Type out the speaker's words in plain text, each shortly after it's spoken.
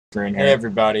Marine here. Hey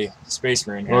everybody, Space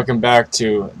Marine here. Welcome back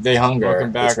to They Hunger.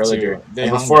 Welcome back to They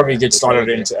Hunger. Before we get started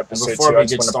into episode 2, I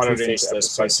just want to preface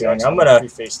this by saying I'm gonna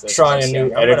try a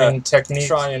new editing technique.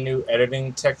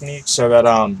 So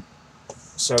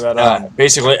that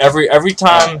basically every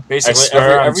time I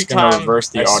swear I'm just gonna reverse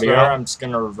the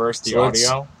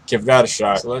audio. Give that a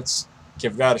shot. So let's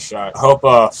give that a shot. I hope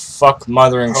a fuck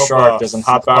mothering shark doesn't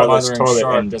hop out of this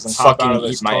toilet and fucking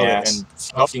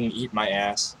eat my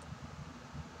ass.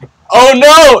 Oh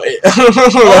no! That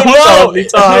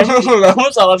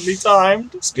was oddly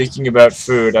timed. Speaking about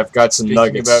food, I've got some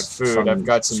nuggets. From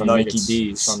Mickey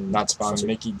D's. Not sponsored.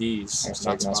 Mickey D's.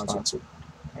 Hashtag not sponsored.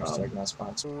 Hashtag not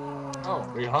sponsored. Oh,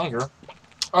 are you hungry?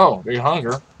 Oh, are you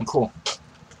hungry? I'm cool.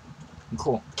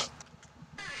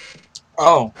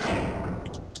 Oh.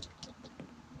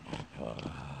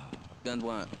 Good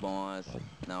work, boys.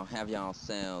 Now have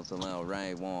yourselves a little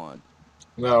reward.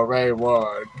 Well,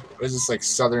 reward. Is this like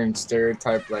southern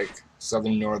stereotype, like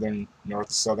southern, northern, north,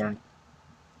 southern?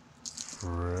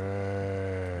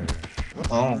 Fresh.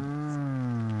 Oh.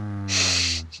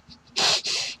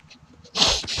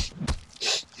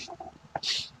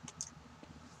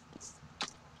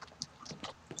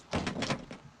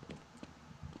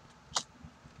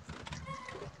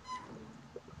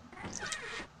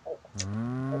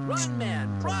 Run,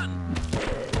 man, run!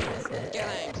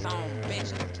 Killing some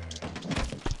bitch.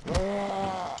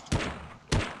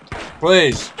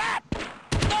 Please. Stop!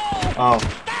 No! Oh.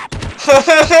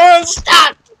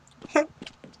 Stop!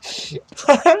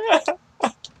 Stop!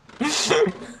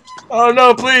 Oh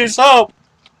no, please, help!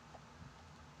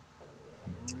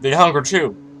 They hunger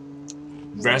too.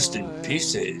 Rest in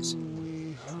pieces.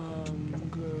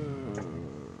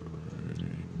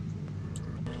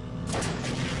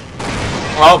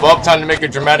 Oh, well, time to make a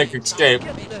dramatic escape.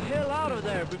 Get the hell out of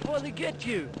there before they get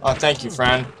you. Oh, thank you,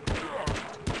 friend.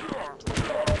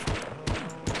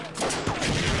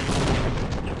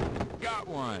 Got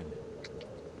one.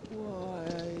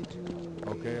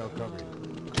 Okay, I'll cover you.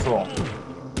 Cool.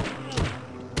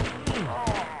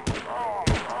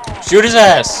 Shoot his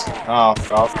ass! Oh,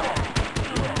 fuck.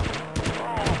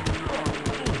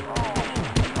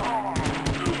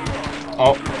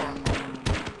 Oh.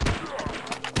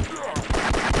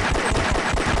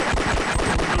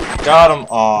 Got him.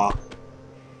 Aw.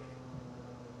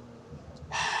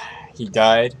 He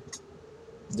died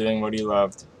doing what he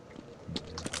loved.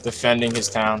 Defending his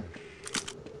town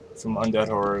from undead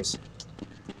horrors.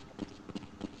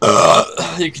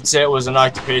 You could say it was an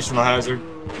occupational hazard.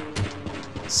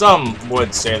 Some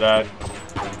would say that.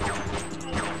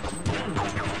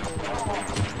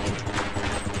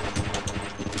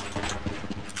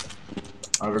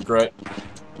 I regret.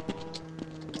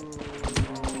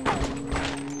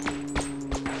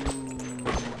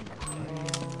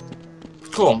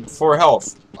 Cool, 4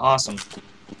 health. Awesome.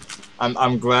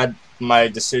 I'm glad my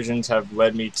decisions have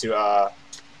led me to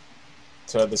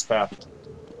this path.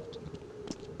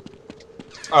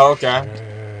 Oh, okay.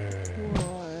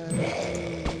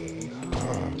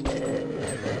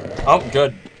 Oh,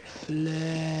 good.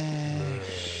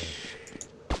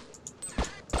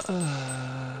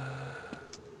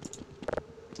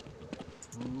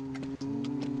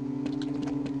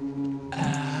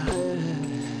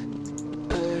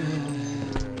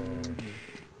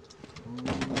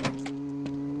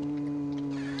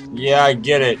 Yeah, I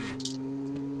get it.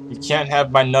 You can't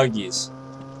have my nuggies.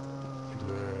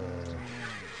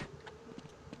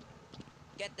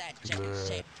 Get that chicken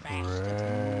shit back.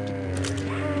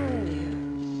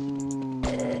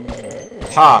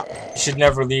 Ha! You should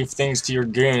never leave things to your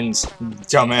goons,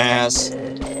 dumbass.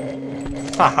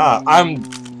 Haha, I'm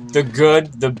the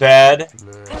good, the bad.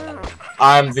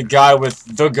 I'm the guy with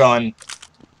the gun.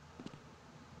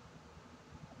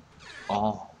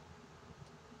 Oh.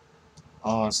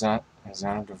 Oh, is that a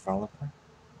developer?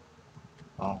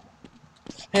 Oh.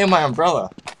 Hey, my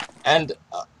umbrella! And,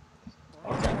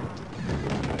 okay.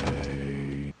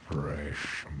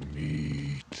 Fresh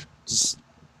meat. Just...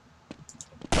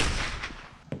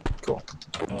 Cool.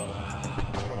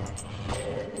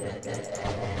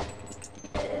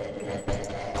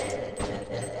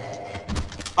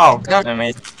 Oh, god damn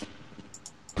it.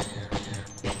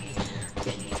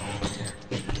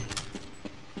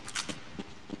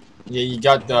 Yeah, you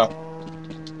got the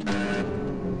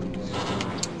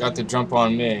jump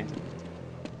on me.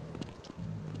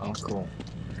 Oh, cool.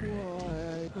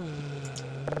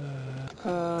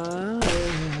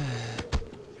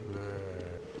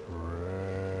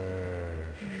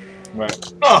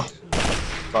 Wait. Oh!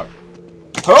 Fuck.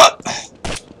 Huh!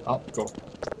 Oh, cool.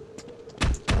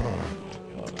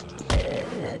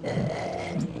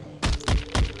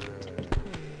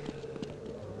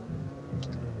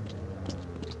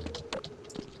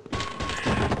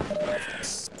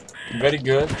 Very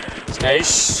good.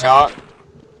 Nice shot.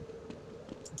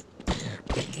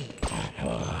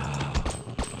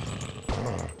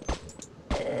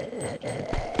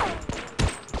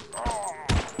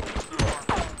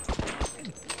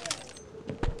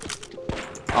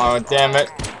 Oh, damn it.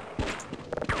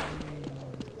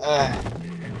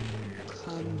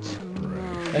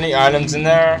 Any items in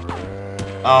there?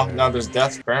 Oh, no, there's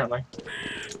death, apparently.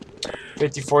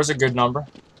 54 is a good number.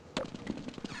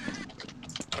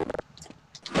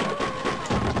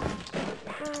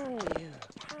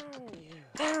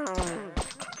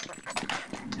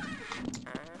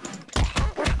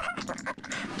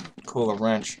 Cool, a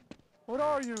wrench. What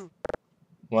are you?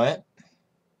 What?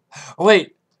 Oh,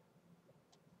 wait!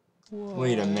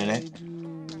 Wait a minute.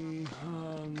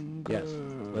 Yes,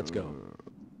 let's go.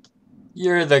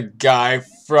 You're the guy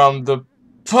from the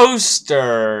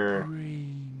poster!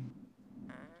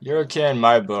 You're okay in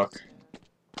my book.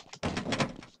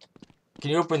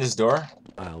 Can you open this door?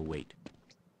 I'll wait.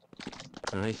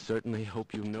 I certainly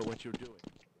hope you know what you're doing.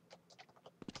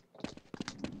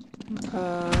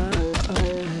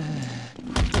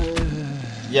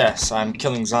 Yes, I'm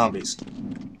killing zombies.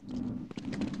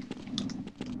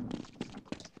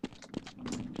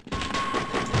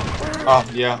 Oh,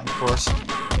 yeah, of course.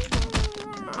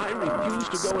 I refuse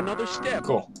to go another step.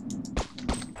 Cool.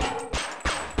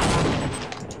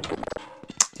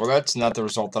 Well, that's not the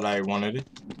result that I wanted.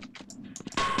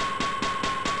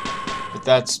 But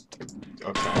that's...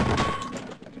 okay.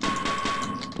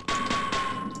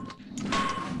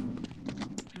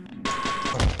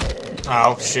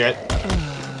 Oh, shit.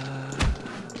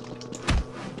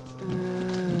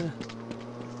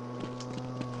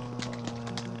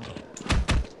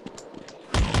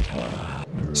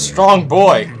 Strong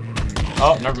boy.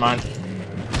 Oh, never mind.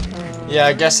 Yeah,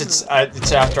 I guess it's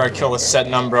after I kill a set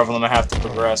number of them I have to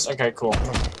progress. Okay, cool.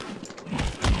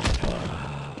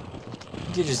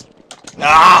 You just...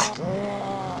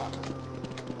 ah!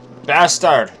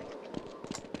 Bastard.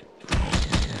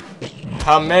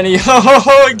 How many?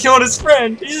 Oh, he killed his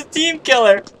friend. He's a team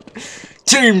killer.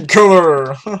 Team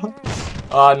killer.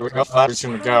 Oh, we're just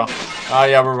gonna go. Oh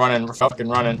yeah, we're running. We're fucking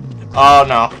running. Oh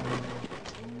no.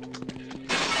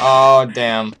 Oh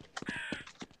damn.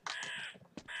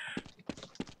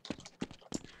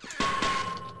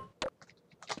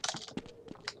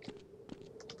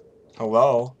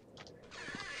 Hello?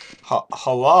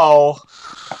 Hello?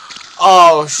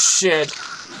 Oh shit.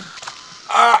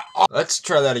 Ah! Let's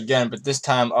try that again, but this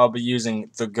time I'll be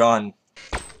using the gun.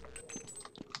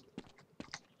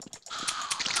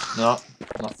 No,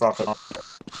 not fucking.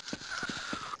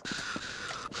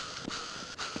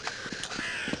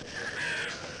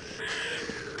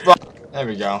 There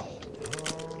we go.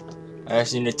 I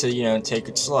just need to, you know, take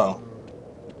it slow.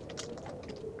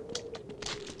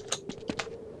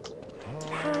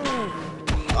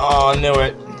 Oh, I knew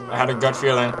it. I had a gut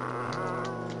feeling.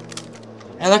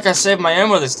 Hey, look, I saved my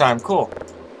ammo this time. Cool.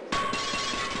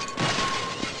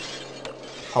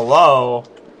 Hello?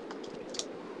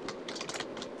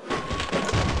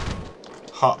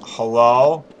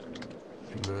 Hello?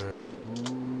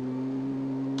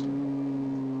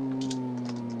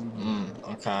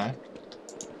 Okay.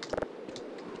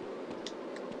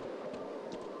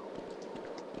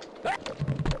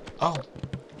 Oh.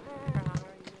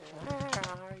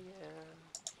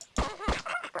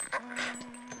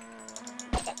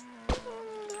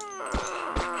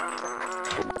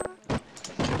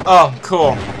 Oh,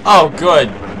 cool. Oh, good.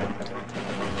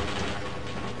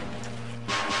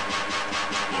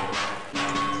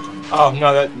 Oh,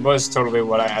 no, that was totally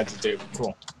what I had to do.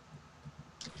 Cool.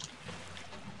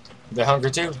 They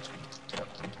hungry too?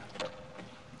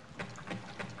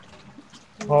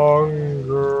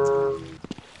 Hunger.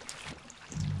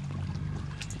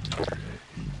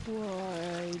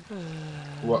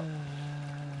 What?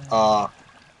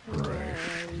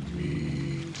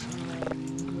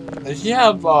 Does he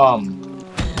have,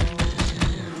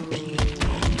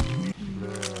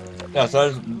 yes,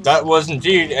 that was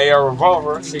indeed AR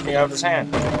revolver sticking out of his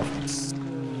hand.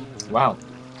 Wow.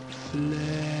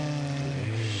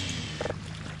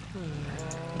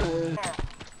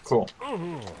 Cool.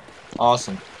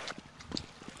 Awesome.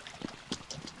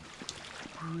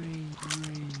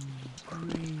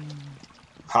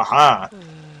 Haha.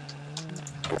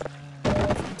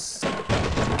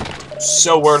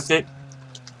 So worth it.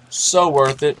 So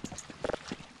worth it.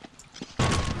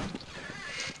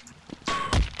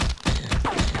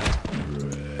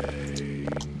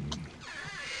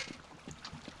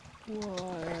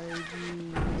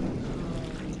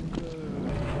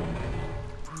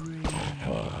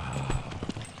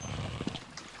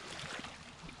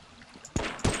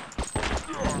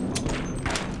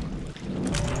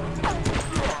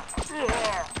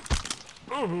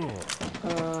 Alright.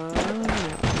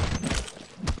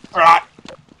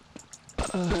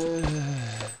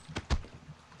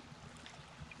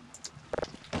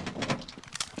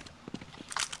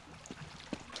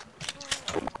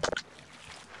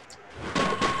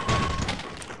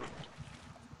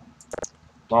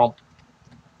 Well,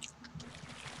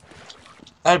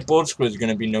 that bullet screw is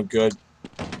gonna be no good.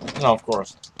 No, of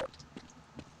course.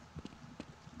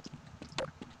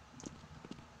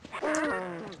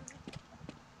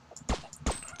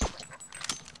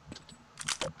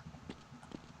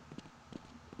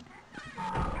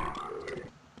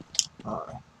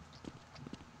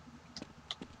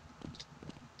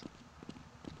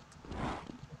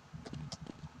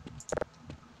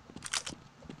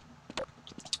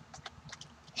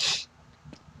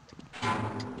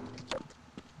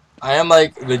 I am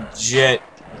like legit.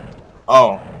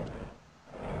 Oh.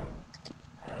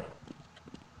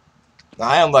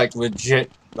 I am like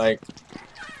legit, like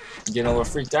getting a little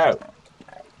freaked out.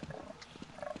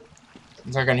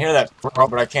 I can hear that,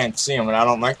 but I can't see him, and I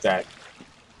don't like that.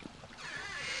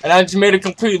 And I just made a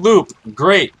complete loop.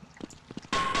 Great.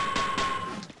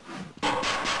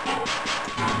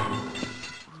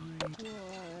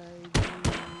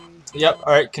 Yep.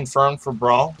 All right. Confirmed for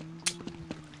brawl.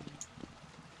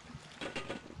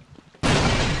 I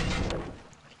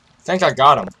think I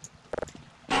got him.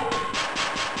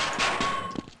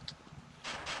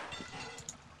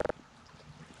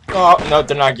 Oh, no,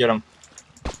 did not get him.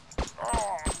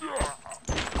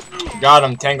 Got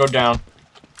him. Tango down.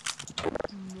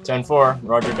 10-4.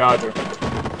 Roger Dodger.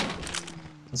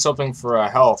 I was hoping for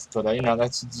health, but you know,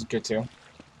 that's good too.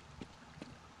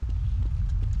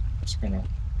 Just gonna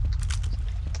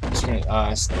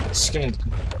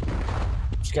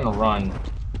run.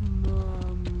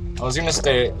 I was gonna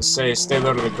stay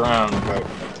low to the ground, but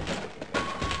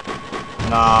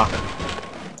nah.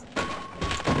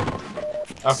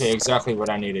 Okay, exactly what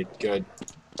I needed. Good.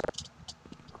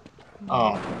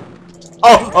 Oh.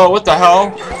 Oh, what the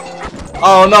hell?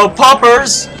 Oh no,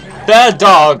 poppers! Bad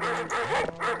dog.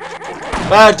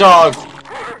 Bad dog.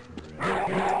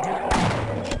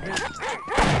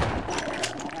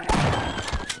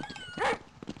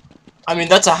 I mean,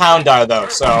 that's a Houndar though,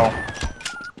 so.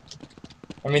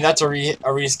 I mean, that's a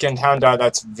reskinned Houndar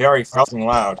that's very fucking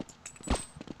loud.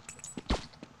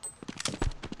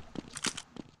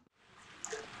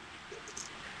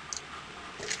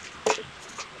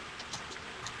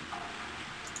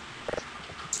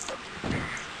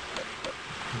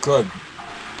 Good.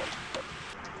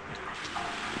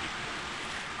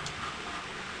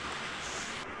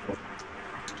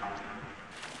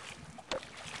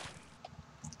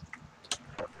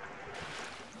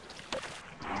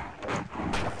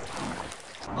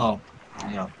 Oh,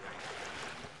 no.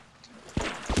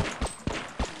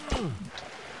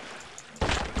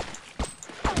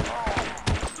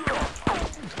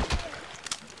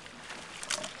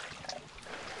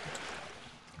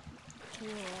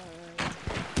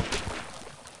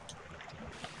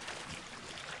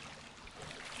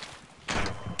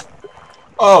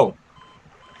 Oh!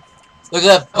 Look at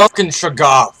that fucking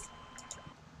Shoggoth!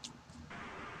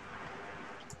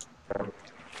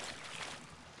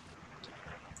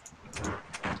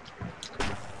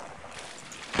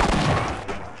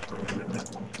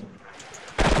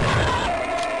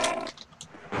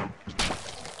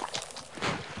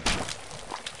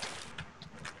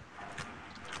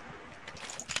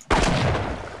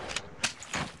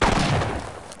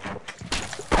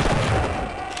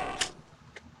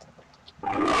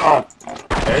 Oh,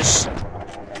 fish.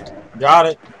 Got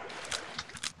it.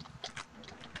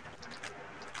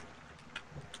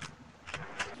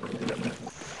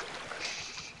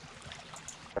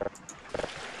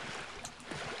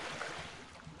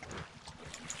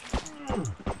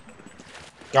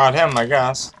 Got him, I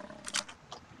guess.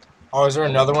 Oh, is there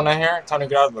another one I hear? Time to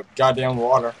get out of the goddamn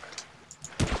water.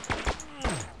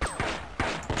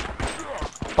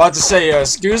 About to say,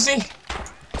 Scoozy?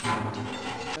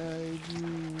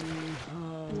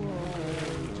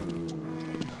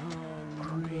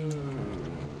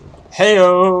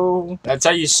 Heyo! That's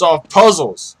how you solve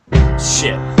puzzles.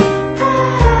 Shit.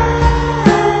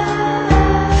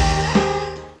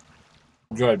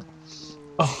 Good.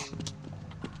 Oh.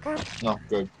 No,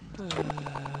 good.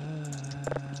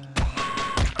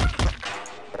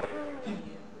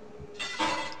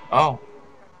 Oh.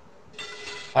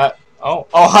 Oh,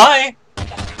 hi!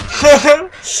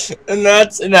 and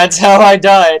that's how I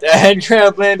died. A head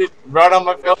crab landed right on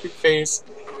my filthy face.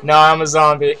 Now I'm a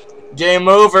zombie. Game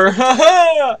over.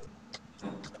 I'm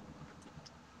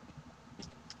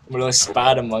gonna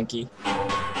spider monkey.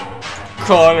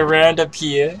 calling around up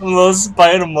here. A little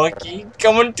spider monkey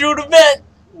coming through the vent.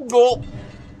 Go.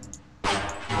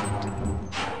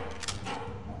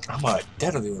 I'm a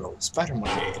deadly little spider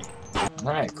monkey.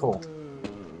 Alright, cool.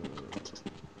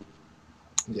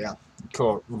 Yeah,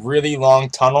 cool. Really long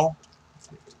tunnel.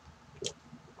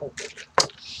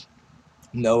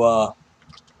 No,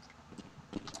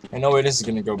 ain't no way this is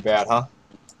gonna go bad, huh?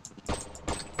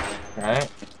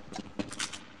 Alright.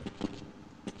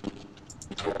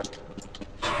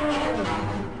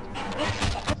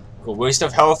 Cool. Waste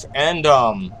of health and,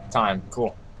 time.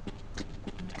 Cool.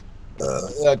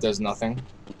 That does nothing.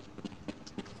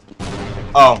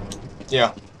 Oh,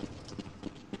 yeah.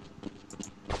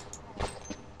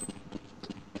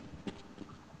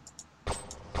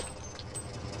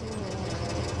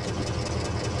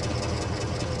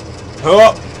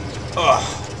 Oh!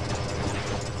 Ugh.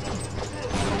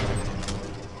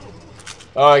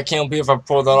 Oh, I can't believe I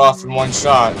pulled that off in one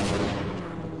shot.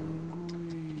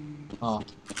 Oh.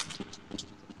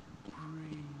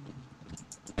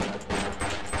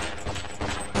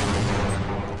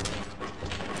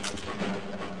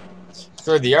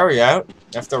 Clear the area out,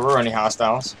 if there were any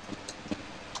hostiles.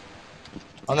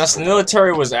 Unless the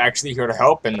military was actually here to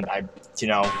help, and I, you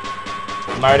know,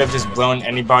 might have just blown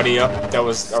anybody up that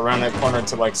was around that corner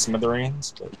to, like,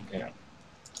 smithereens, but, you know.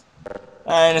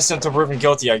 Innocent until proven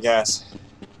guilty, I guess.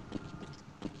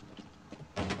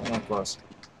 Of course.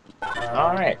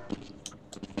 Alright.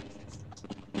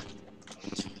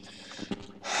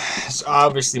 This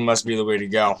obviously must be the way to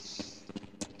go.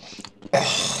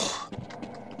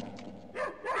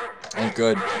 Oh,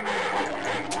 good.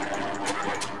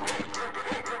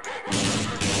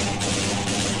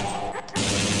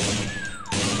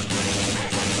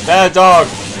 Bad dog.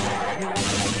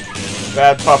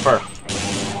 Bad pupper.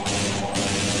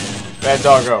 Bad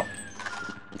doggo.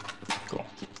 Cool.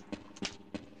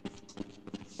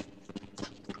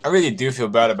 I really do feel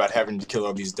bad about having to kill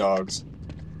all these dogs.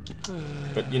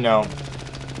 But, you know,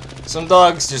 some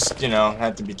dogs just, you know,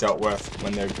 have to be dealt with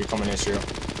when they become an issue.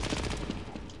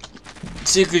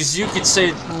 See, because you could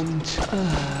say...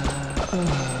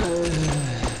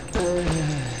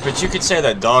 But you could say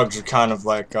that dogs are kind of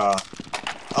like,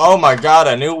 oh my god,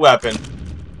 a new weapon.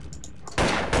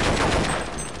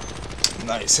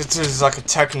 Nice. It's like a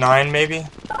Tech 9, maybe?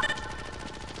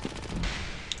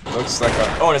 Looks like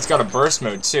a... Oh, and it's got a burst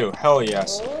mode, too. Hell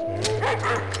yes.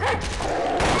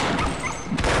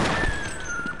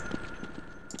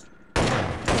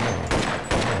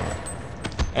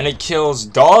 And it kills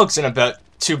dogs in about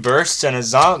 2 bursts and a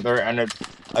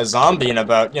zombie in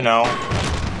about, you know...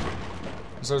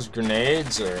 Is those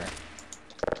grenades, or... This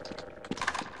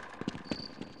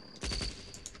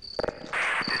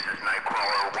is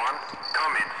Nightcrawler 1.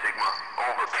 Come in, Sigma.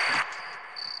 Over.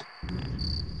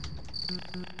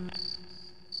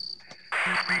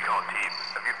 Recon team,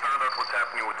 have you found out what's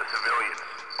happening with the civilians?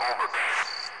 Over.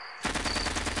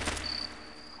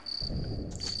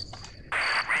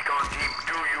 Recon team,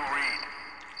 do you read?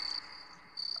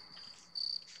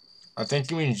 I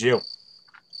think you mean Jill.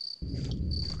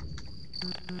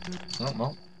 Oh,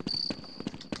 well.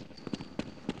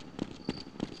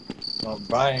 Well,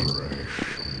 bye.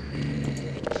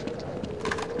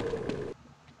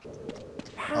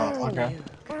 Oh, okay.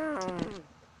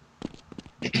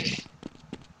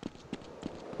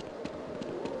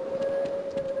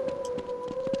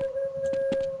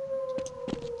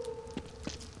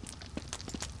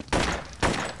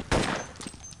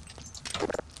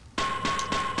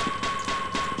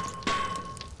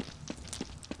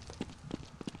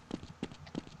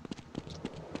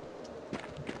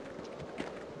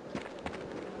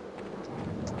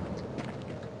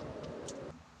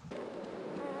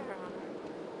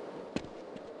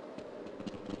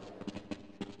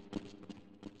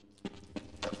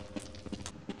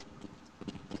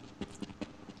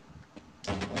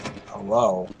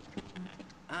 Hello.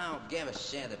 I don't give a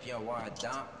shit if you're worried,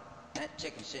 Doc. That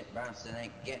chicken shit bastard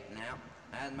ain't getting out.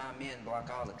 I had my men block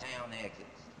all the town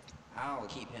exits. I'll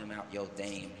keep him out your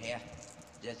damn hair.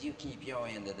 Just you keep your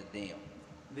end of the deal.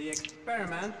 The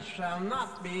experiment shall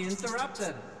not be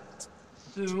interrupted.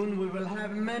 Soon we will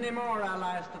have many more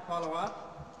allies to follow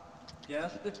up.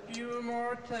 Just a few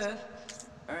more tests.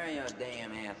 Hurry your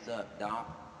damn ass up,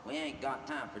 Doc. We ain't got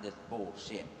time for this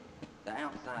bullshit. The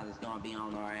outside is gonna be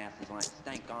on our asses like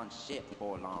stank on shit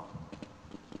before long.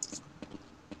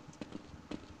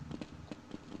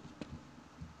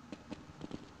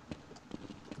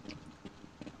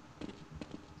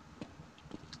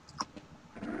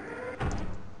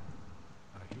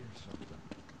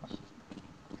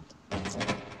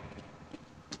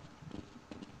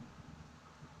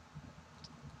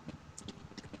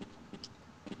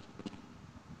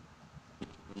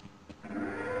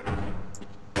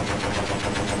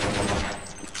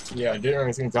 Yeah, I didn't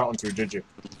really think that one through, did you?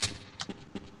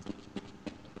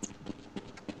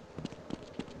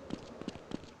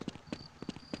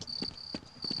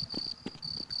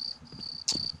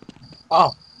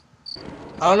 Oh.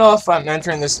 I don't know if I'm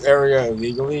entering this area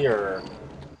illegally or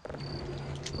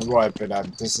what,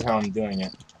 but this is how I'm doing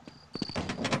it.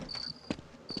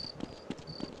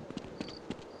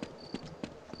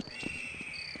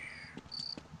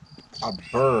 A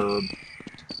bird.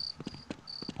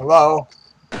 Hello?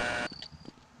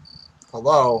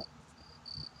 Hello?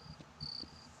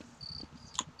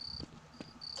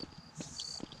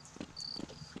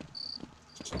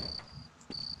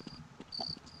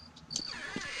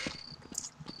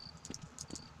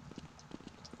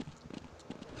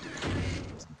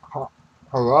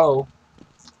 Hello?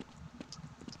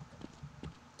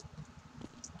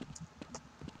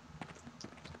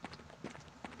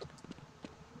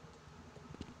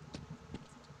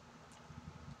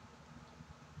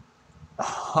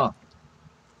 Huh.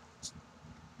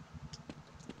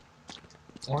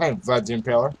 Okay, Vlad the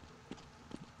Impaler.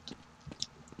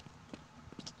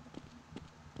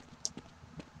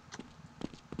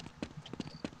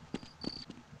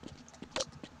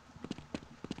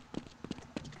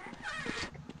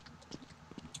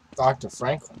 Dr.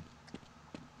 Franklin.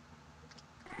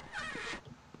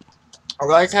 I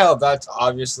like how that's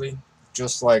obviously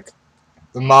just like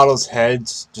the models'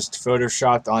 heads just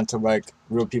photoshopped onto like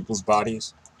real people's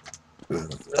bodies.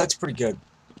 That's pretty good.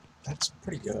 That's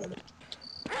pretty good.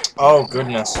 Oh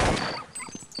goodness.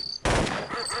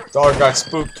 Dog got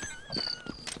spooked.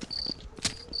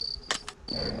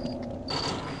 I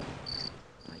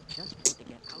just want to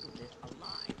get out of this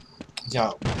alive.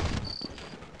 Yeah.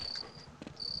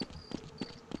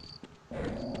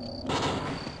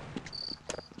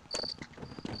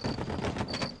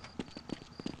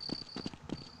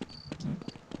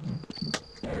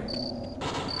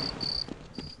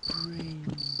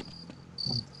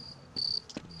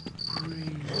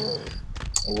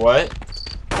 What?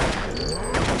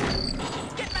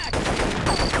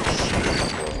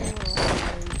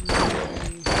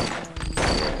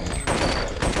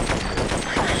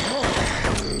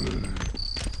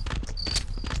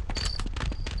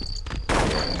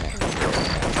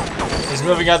 He's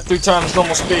moving at 3 times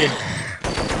normal speed.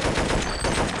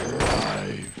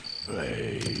 I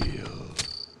fail.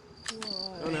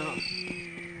 Oh no.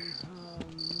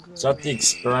 Is that the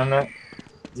experiment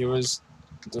he was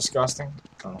disgusting?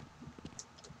 Oh.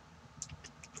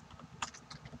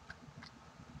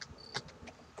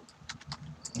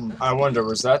 I wonder,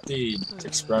 was that the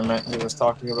experiment he was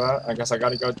talking about? I guess I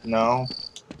gotta go. No.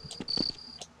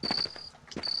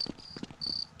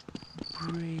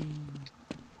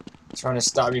 Trying to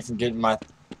stop me from getting my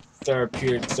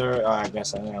therapeutic. I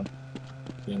guess I am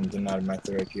being denied my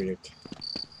therapeutic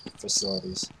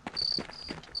facilities.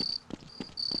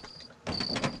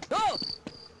 Go!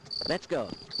 Let's go.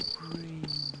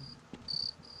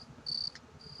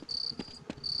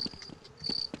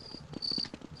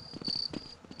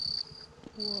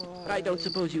 I don't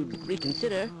suppose you'd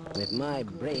reconsider. With my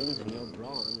brains and your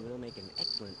brawn, we'll make an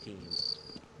excellent team.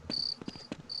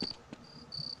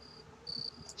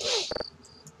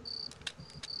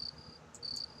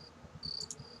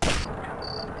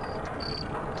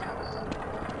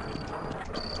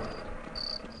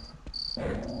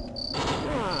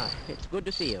 Ah, it's good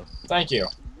to see you. Thank you.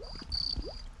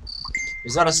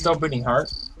 Is that a still beating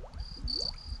heart?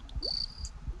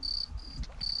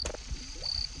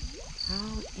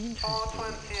 How interesting.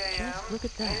 4:20 a.m. Just look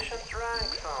at that. Patient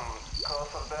ransom.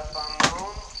 Cause of death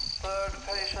unknown. Third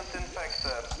patient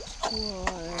infected.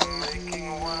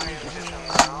 Making wide incision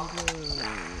now.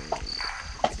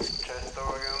 Chest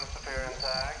organs appear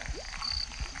intact.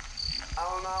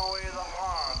 I'll now weigh the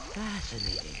heart.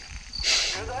 Fascinating.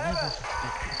 Good I never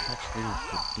suspected such things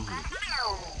could be.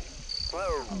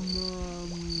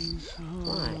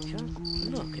 Why, just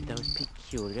look at those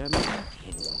peculiar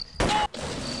markings.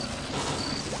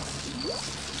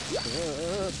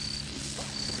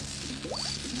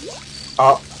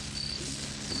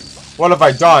 What have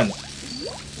I done?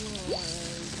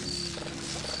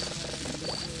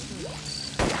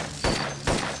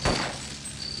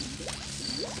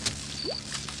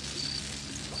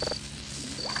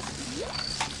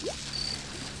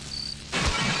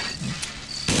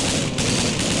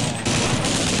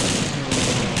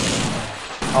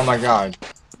 Oh my god.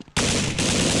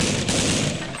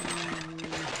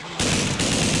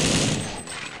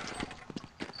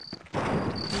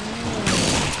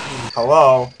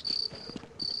 Hello?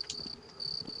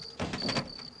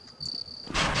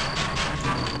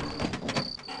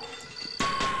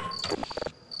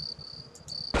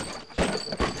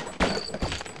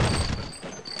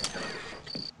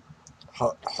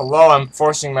 Hello, I'm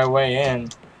forcing my way in.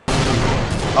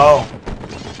 Oh.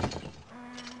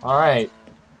 Alright.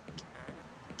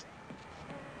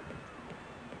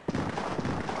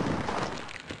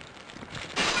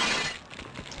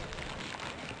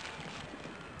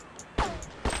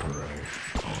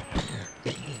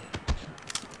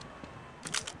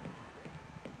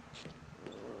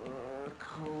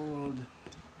 Cold.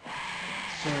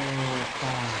 So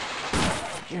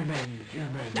Human.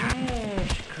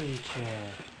 Flesh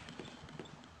creature.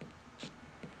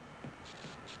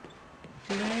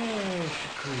 Flesh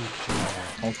creature.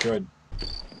 Oh, good.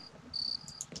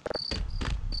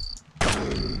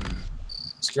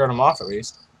 Scared him off at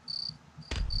least.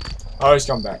 Oh, he's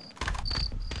coming back.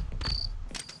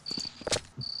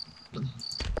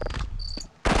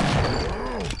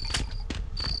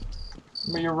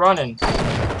 But you're running.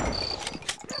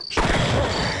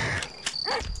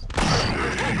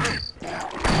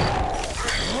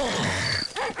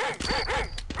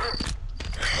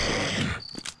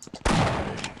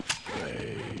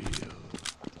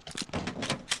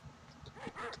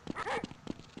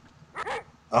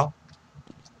 Oh.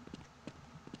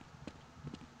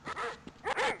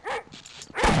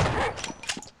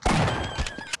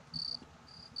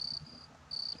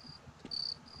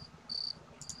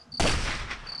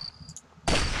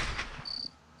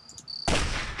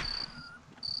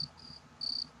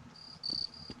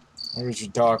 Where's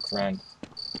your dog friend?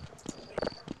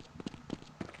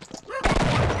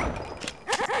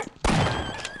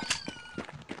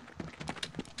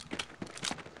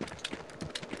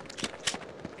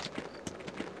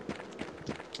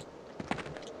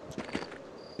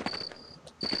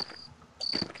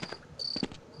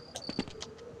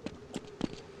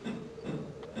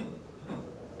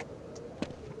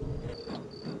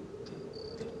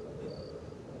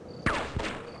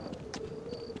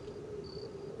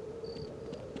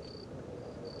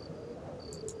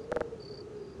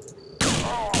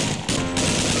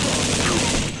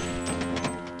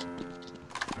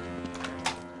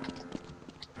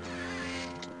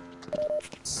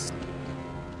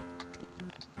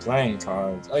 Playing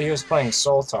cards. Oh, he was playing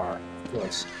Soltar. Of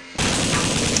course.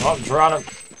 Oh, Geronimo.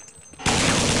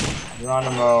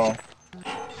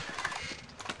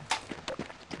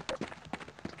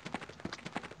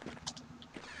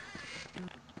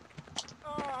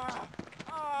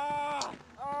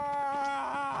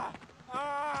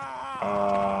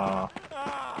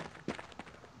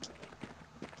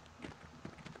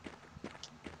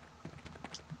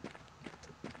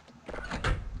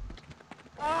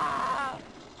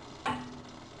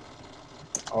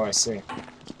 Oh, I see.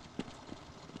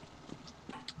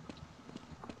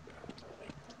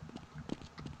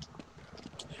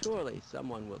 Surely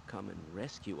someone will come and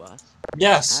rescue us.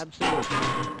 Yes. Absolutely.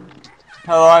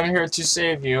 Hello, I'm here to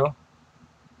save you.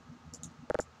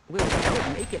 Will we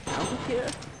ever make it out of here?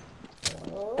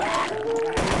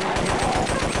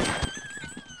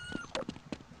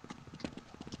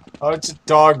 Oh, it's a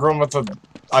dog room with a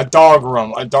dog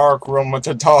room. A dark room with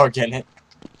a dog in it.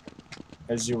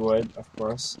 As you would, of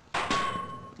course.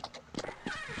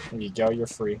 There you go, you're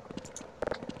free.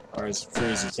 Or as free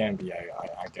as you can be,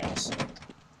 I guess.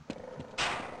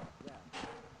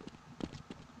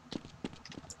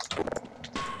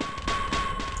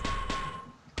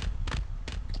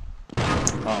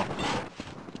 Oh.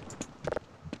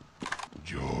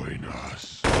 Join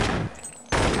us.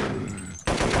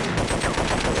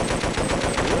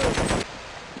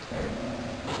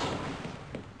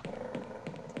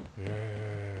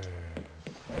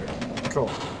 Cool.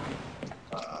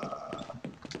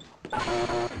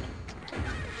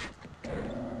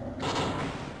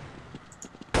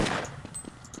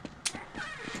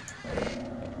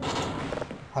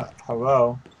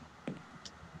 Hello.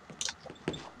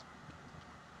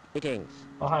 Greetings.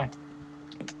 Oh, hi.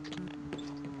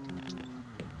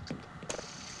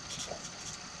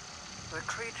 The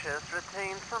creatures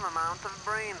retain some amount of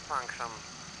brain function.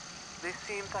 They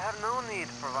seem to have no need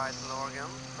for vital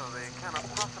organs, so they cannot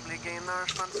possibly gain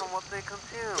nourishment from what they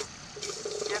consume.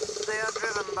 Yet they are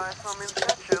driven by some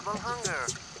insatiable hunger.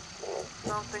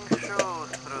 Something shows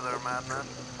through their madness,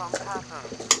 some pattern.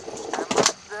 I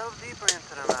must delve deeper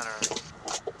into the matter.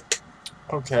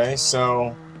 Okay,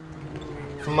 so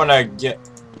from what I get,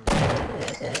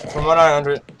 from what I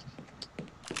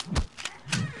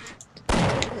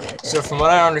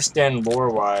understand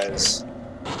lore-wise,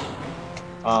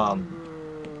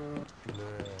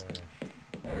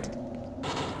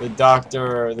 the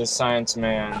doctor, the science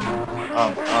man,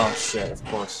 oh shit, of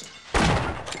course.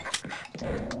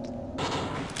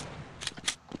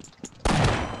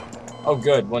 Oh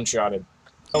good, one-shotted.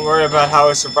 Don't worry about how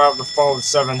I survived the fall with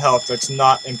 7 health. That's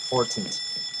not important.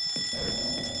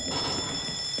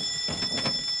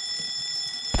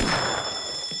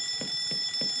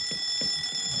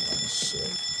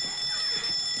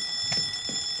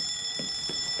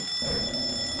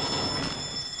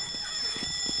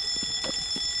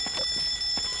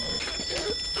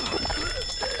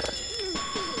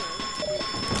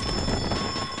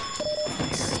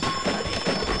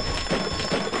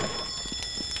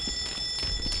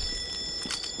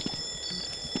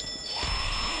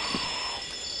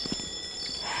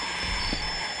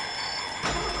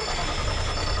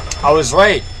 I was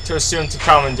right to assume to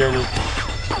commandeer the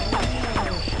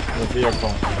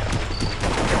vehicle.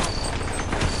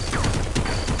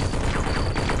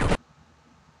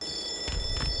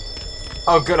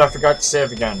 Oh good, I forgot to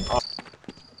save again.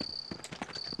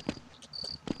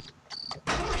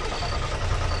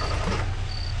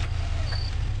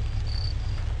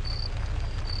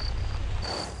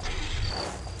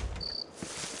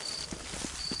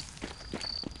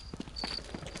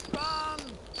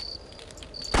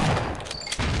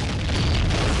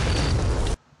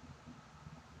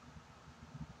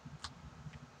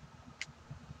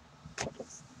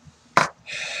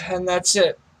 And that's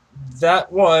it.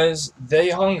 That was They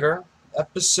Hunger,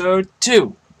 episode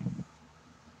 2.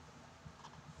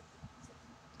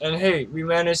 And hey, we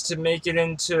managed to make it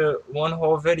into one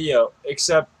whole video,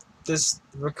 except this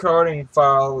recording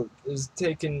file is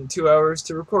taking 2 hours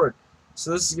to record.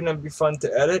 So this is gonna be fun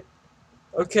to edit.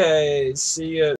 Okay, see ya.